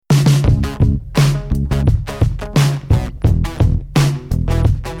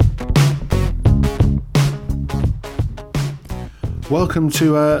Welcome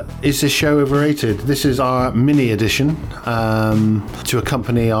to Is This Show Overrated? This is our mini edition to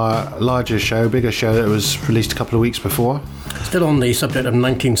accompany our larger show, bigger show that was released a couple of weeks before. Still on the subject of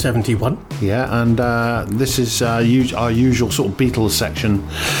 1971. Yeah, and this is our usual sort of Beatles section.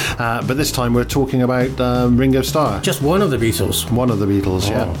 But this time we're talking about Ringo Starr. Just one of the Beatles. One of the Beatles,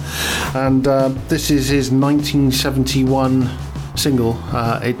 yeah. And this is his 1971 single,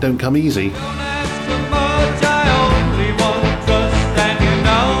 It Don't Come Easy.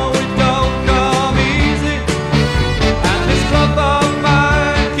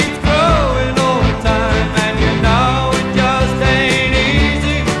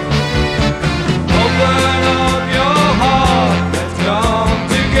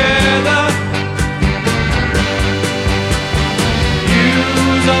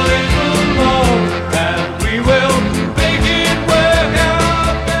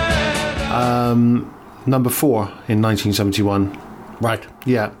 Number 4 in 1971. Right.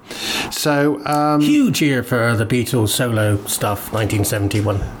 Yeah. So huge year for the Beatles solo stuff,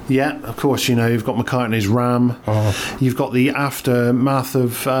 1971. Yeah, of course, you know, you've got McCartney's Ram. You've got the aftermath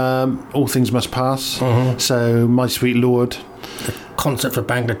of All Things Must Pass. So My Sweet Lord. The concert for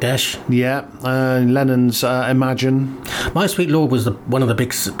Bangladesh. Yeah. Lennon's Imagine. My Sweet Lord was one of the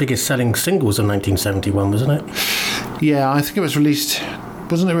biggest selling singles of 1971, wasn't it? Yeah, I think it was released...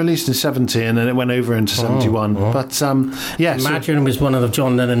 Wasn't it released in 70 and then it went over into 71? But, yeah. Imagine was one of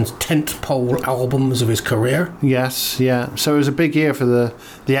John Lennon's tentpole albums of his career. Yes, yeah. So it was a big year for the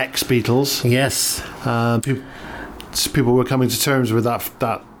ex-Beatles. Yes. People were coming to terms with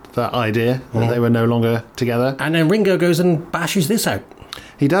that idea that they were no longer together. And then Ringo goes and bashes this out.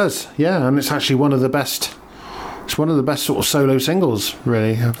 He does, yeah. And it's actually one of the best... It's one of the best sort of solo singles,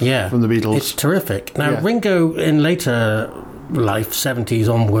 really, from the Beatles. It's terrific. Now, Ringo, in later... life, 70s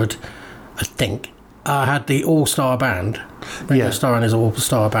onward, I think, had the All-Star Band. Ringo Starr and his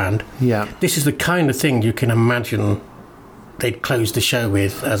All-Star Band. Yeah. This is the kind of thing you can imagine they'd close the show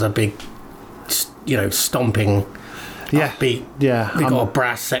with as a big, stomping upbeat. Yeah. They got a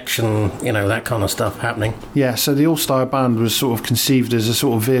brass section, that kind of stuff happening. Yeah, so the All-Star Band was sort of conceived as a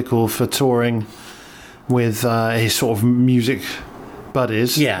sort of vehicle for touring with his sort of music...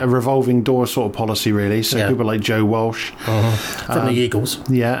 buddies, a revolving door sort of policy, really. So people like Joe Walsh from the Eagles,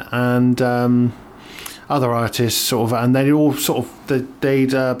 and other artists, sort of, and they all sort of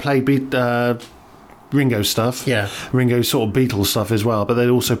they'd play Ringo stuff, Ringo sort of Beatles stuff as well, but they'd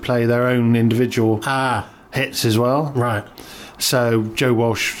also play their own individual hits as well, right? So Joe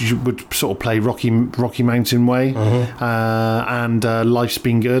Walsh would sort of play Rocky Mountain Way and Life's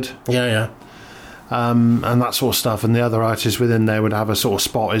Been Good, and that sort of stuff, and the other artists within there would have a sort of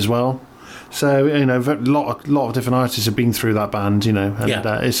spot as well. So a lot of different artists have been through that band, and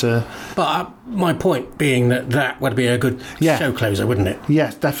it's a. But my point being that would be a good show closer, wouldn't it?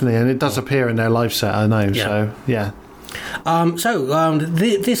 Yes, definitely, and it does appear in their live set. I know. So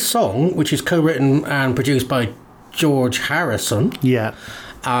this song, which is co-written and produced by George Harrison,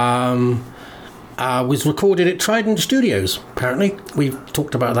 was recorded at Trident Studios, apparently. We've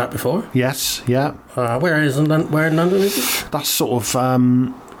talked about that before. Yes, yeah. Where in London is it? That's sort of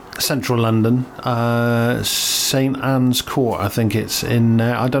central London. St Anne's Court, I think it's in...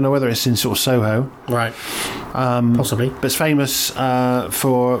 I don't know whether it's in sort of Soho. Right. Possibly. But it's famous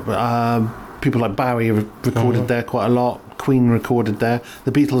for people like Bowie recorded there quite a lot. Queen recorded there.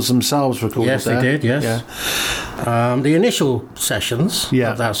 The Beatles themselves recorded there. Yes, they did, yes. Yeah. The initial sessions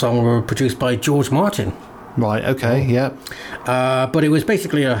of that song were produced by George Martin. Right, okay, but it was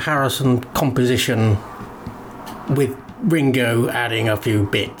basically a Harrison composition with Ringo adding a few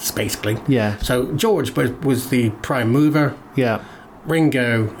bits, basically. Yeah. So George was the prime mover. Yeah.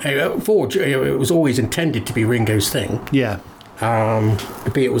 Ringo, it was always intended to be Ringo's thing. Yeah.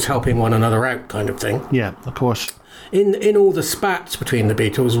 Be it was helping one another out kind of thing. Yeah, of course. In all the spats between the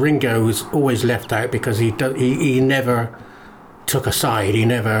Beatles, Ringo was always left out because he never took a side. He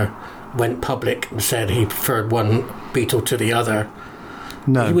never went public and said he preferred one Beatle to the other.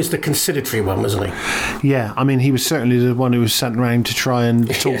 No. He was the conciliatory one, wasn't he? Yeah, I mean, he was certainly the one who was sent around to try and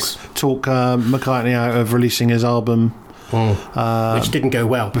talk McCartney out of releasing his album. Which didn't go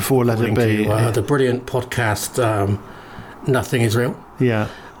well. Before Let It Be. The brilliant podcast, Nothing Is Real. Yeah.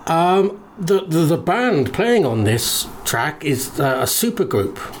 The band playing on this track is a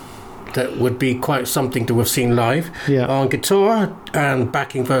supergroup that would be quite something to have seen live. Yeah. On guitar and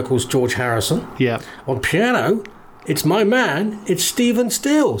backing vocals, George Harrison. Yeah. On piano, it's my man, it's Stephen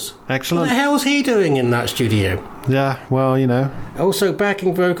Stills. Excellent. What the hell's he doing in that studio? Yeah, well, Also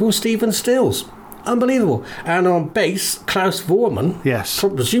backing vocals, Stephen Stills. Unbelievable. And on bass, Klaus Voormann. Yes.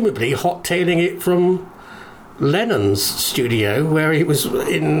 Presumably hot-tailing it from Lennon's studio where he was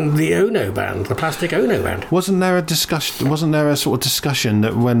in the Ono band, the Plastic Ono band. Wasn't there a sort of discussion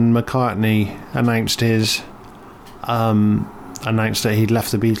that when McCartney announced that he'd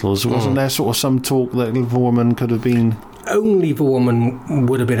left the Beatles, wasn't there sort of some talk that Vorman could have been... Only Vorman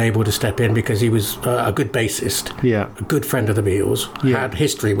would have been able to step in because he was a good bassist, a good friend of the Beatles, had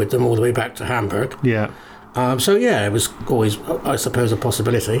history with them all the way back to Hamburg. Yeah. So yeah, it was always, I suppose, a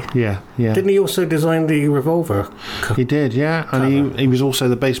possibility. Yeah. Didn't he also design the Revolver? He did, yeah, and he was also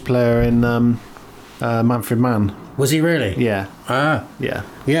the bass player in Manfred Mann. Was he really? Yeah.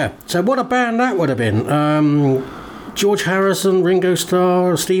 Yeah. So what a band that would have been. George Harrison, Ringo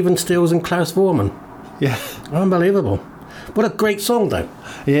Starr, Stephen Stills, and Klaus Vorman. Yeah. Unbelievable. What a great song, though.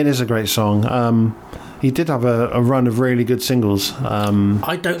 Yeah, it is a great song. He did have a run of really good singles.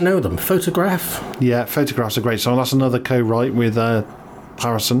 I don't know them. Photograph? Yeah, Photograph's a great song. That's another co-write with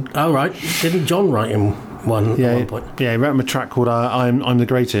Harrison. Oh, right. Didn't John write him one at one point? Yeah, he wrote him a track called I'm the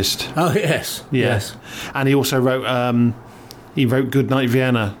Greatest. Oh, yes. Yes. And he also wrote Good Night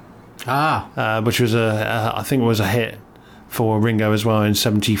Vienna. Which was I think it was a hit for Ringo as well in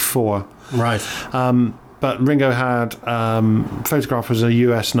 1974. Right. But Ringo had Photograph was a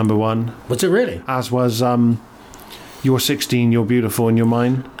US #1. Was it really? As was You're 16, You're Beautiful, and You're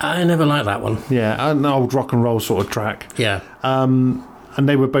Mine. I never liked that one. Yeah, an old rock and roll sort of track. Yeah. And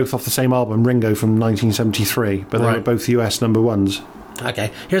they were both off the same album, Ringo from 1973, but they were both US #1s.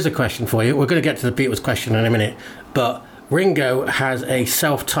 Okay, here's a question for you. We're going to get to the Beatles question in a minute, but Ringo has a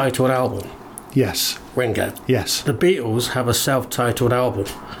self-titled album. Yes. Ringo. Yes. The Beatles have a self-titled album.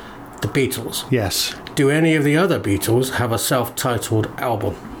 The Beatles. Yes. Do any of the other Beatles have a self-titled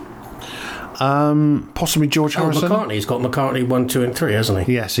album? Possibly George Harrison. McCartney's got McCartney 1, 2 and 3, hasn't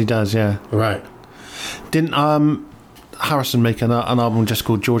he? Yes, he does, yeah. Right. Didn't Harrison make an album just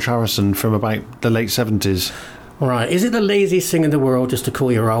called George Harrison from about the late 70s? Right. Is it the laziest thing in the world just to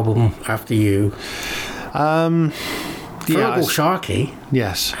call your album after you? Fergal Sharkey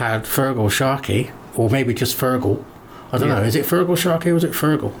had Fergal Sharkey, or maybe just Fergal. I don't know. Is it Fergal Sharkey or was it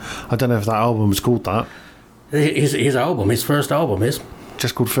Fergal? I don't know if that album was called that. His album, his first album is...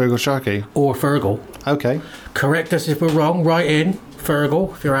 Just called Fergal Sharkey? Or Fergal. Okay. Correct us if we're wrong. Write in,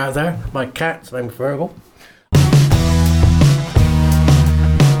 Fergal, if you're out there. My cat's named Fergal.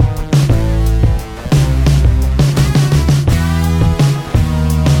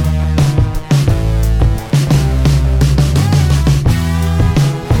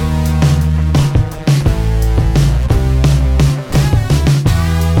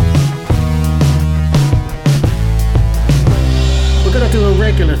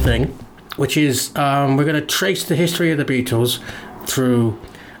 Thing, which is we're going to trace the history of the Beatles through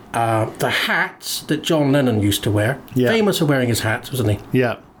the hats that John Lennon used to wear. Famous for wearing his hats, wasn't he?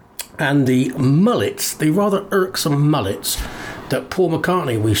 Yeah. And the mullets, the rather irksome mullets that Paul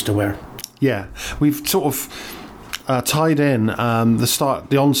McCartney used to wear. Yeah, we've sort of tied in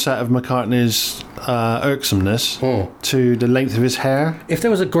the onset of McCartney's irksomeness to the length of his hair. If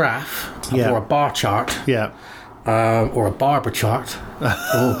there was a graph or a bar chart, or a barber chart,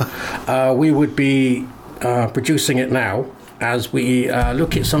 we would be producing it now as we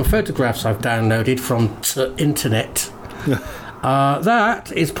look at some photographs I've downloaded from the internet.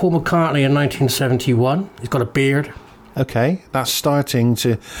 That is Paul McCartney in 1971. He's got a beard. Okay, that's starting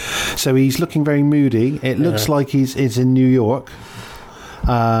to... So he's looking very moody. It looks like he's in New York.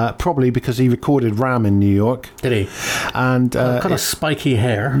 Probably because he recorded Ram in New York. Did he? And kind of spiky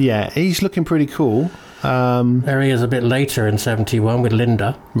hair. Yeah, he's looking pretty cool. There he is a bit later in 71 with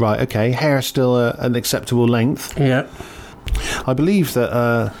Linda. Right, okay. Hair still an acceptable length. Yeah. I believe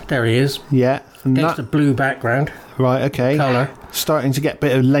that... there he is. Yeah. Against a blue background. Right, okay. Colour. Starting to get a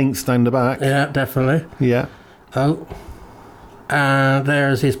bit of length down the back. Yeah, definitely. Yeah. Oh. And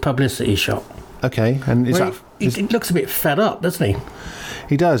there's his publicity shot. Okay, and he looks a bit fed up, doesn't he?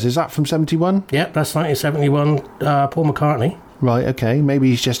 He does. Is that from 71? Yep, that's 1971 Paul McCartney. Right, okay. Maybe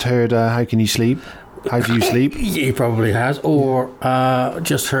he's just heard How Can You Sleep? How Do You Sleep? He probably has. Or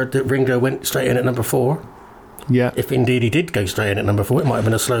just heard that Ringo went straight in at number 4. Yeah. If indeed he did go straight in at number 4, it might have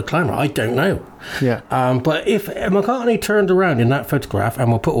been a slow climber. I don't know. Yeah. But if McCartney turned around in that photograph, and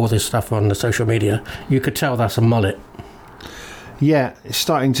we'll put all this stuff on the social media, you could tell that's a mullet. Yeah, it's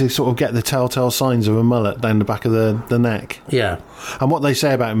starting to sort of get the telltale signs of a mullet down the back of the neck. Yeah. And what they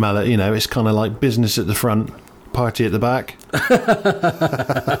say about mullet, it's kind of like business at the front, party at the back.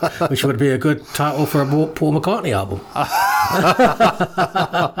 Which would be a good title for a Paul McCartney album.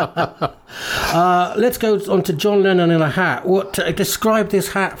 Let's go on to John Lennon in a hat. Describe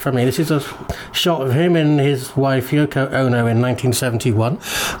this hat for me. This is a shot of him and his wife Yoko Ono in 1971.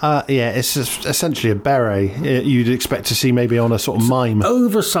 It's essentially a beret. You'd expect to see maybe on a sort of mime.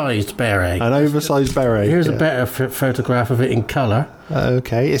 Oversized beret. An oversized beret. Here's a better photograph of it in colour.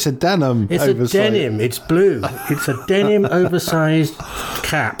 Okay, it's a denim. It's oversized. A denim. It's blue. It's a denim oversized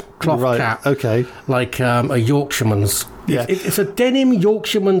cap, cloth cap. Okay, like a Yorkshireman's. Yeah. It's a denim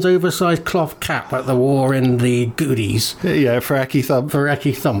Yorkshireman's oversized cloth cap like the war in the Goodies. Yeah, for Ecky Thump. For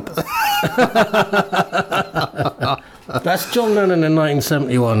Ecky Thump. That's John Lennon in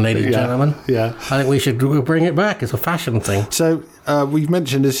 1971, ladies and gentlemen. Yeah. I think we should bring it back. It's a fashion thing. So we've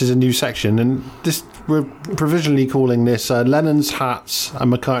mentioned this is a new section, and we're provisionally calling this Lennon's hats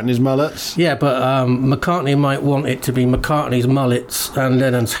and McCartney's mullets. Yeah, but McCartney might want it to be McCartney's mullets and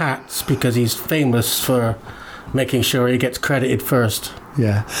Lennon's hats because he's famous for making sure he gets credited first.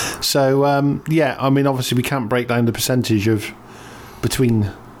 Yeah. So, I mean, obviously we can't break down the percentage of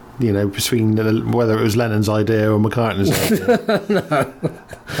between whether it was Lennon's idea or McCartney's idea.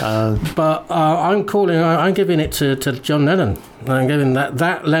 No. But I'm giving it to John Lennon. I'm giving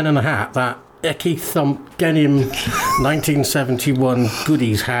that Lennon hat, that Ecky Thump denim 1971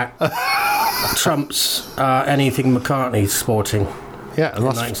 Goodies hat trumps anything McCartney's sporting. Yeah, and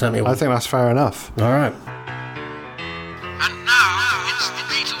I think that's fair enough. All right. And now it's the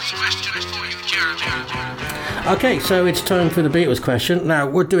Beatles question for you, Jeremy. Okay, so it's time for the Beatles question. Now,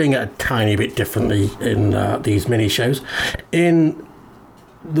 we're doing it a tiny bit differently in these mini-shows. In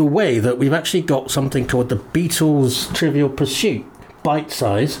the way that we've actually got something called the Beatles Trivial Pursuit,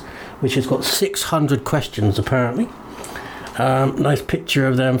 bite-size, which has got 600 questions, apparently. Nice picture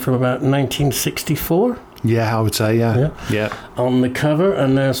of them from about 1964. Yeah, I would say, yeah. On the cover,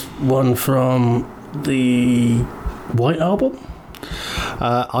 and there's one from the White Album.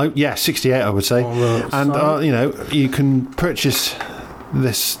 68, I would say. And you can purchase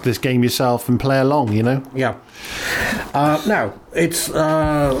this game yourself and play along. Yeah. Now it's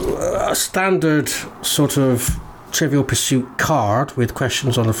a standard sort of Trivial Pursuit card with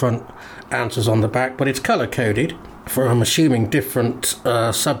questions on the front, answers on the back, but it's color coded for, I'm assuming, different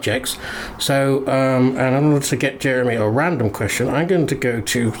subjects. So, and in order to get Jeremy a random question, I'm going to go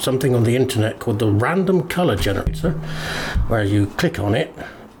to something on the internet called the Random Color Generator, where you click on it,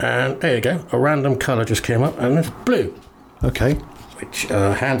 and there you go, a random color just came up, and it's blue. Okay. Which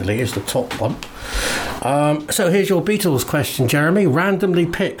handily is the top one. So here's your Beatles question, Jeremy, randomly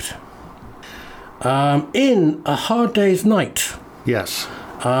picked. In A Hard Day's Night. Yes.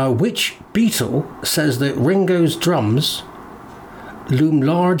 Which Beatle says that Ringo's drums loom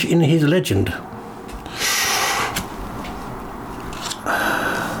large in his legend?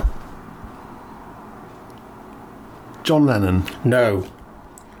 John Lennon. No.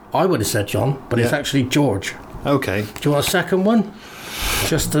 I would have said John, but it's actually George. Okay. Do you want a second one?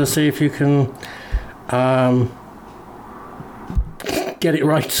 Just to see if you can get it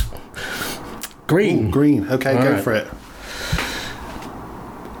right. Green. Ooh, green. Okay, all go right. For it.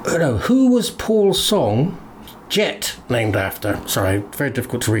 No, who was Paul's song Jet named after? Sorry, very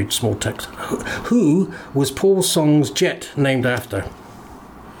difficult to read small text. Who was Paul's song's Jet named after?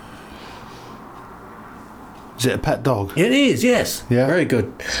 Is it a pet dog? It is, yes. Yeah. Very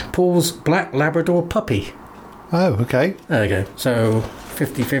good. Paul's Black Labrador puppy. Oh, okay. There you go. So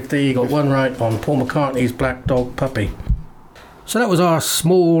 50-50, you got one right on Paul McCartney's Black Dog Puppy. So that was our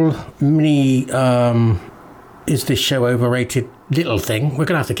small mini is this show overrated little thing. We're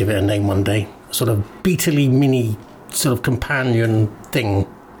going to have to give it a name one day. Sort of Beatley mini sort of companion thing.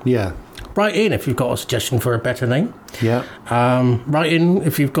 Yeah. Write in if you've got a suggestion for a better name. Yeah. Write in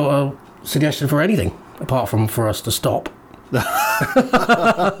if you've got a suggestion for anything, apart from for us to stop.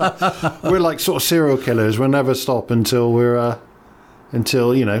 We're like sort of serial killers. We'll never stop until we're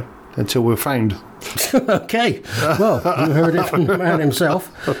found. Okay. Well, you heard it from the man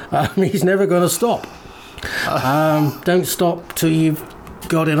himself. He's never going to stop. Don't stop till you've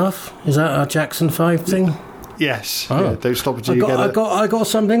got enough. Is that a Jackson 5 thing? Yes. Oh. Yeah, don't stop until you get it. I got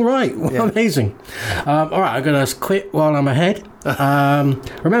something right. Yeah. Amazing. All right, I'm going to quit while I'm ahead.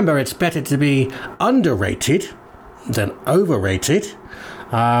 Remember, it's better to be underrated than overrated.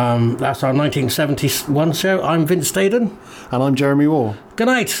 That's our 1971 show. I'm Vince Staden. And I'm Jeremy Wall. Good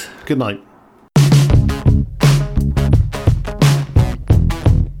night. Good night.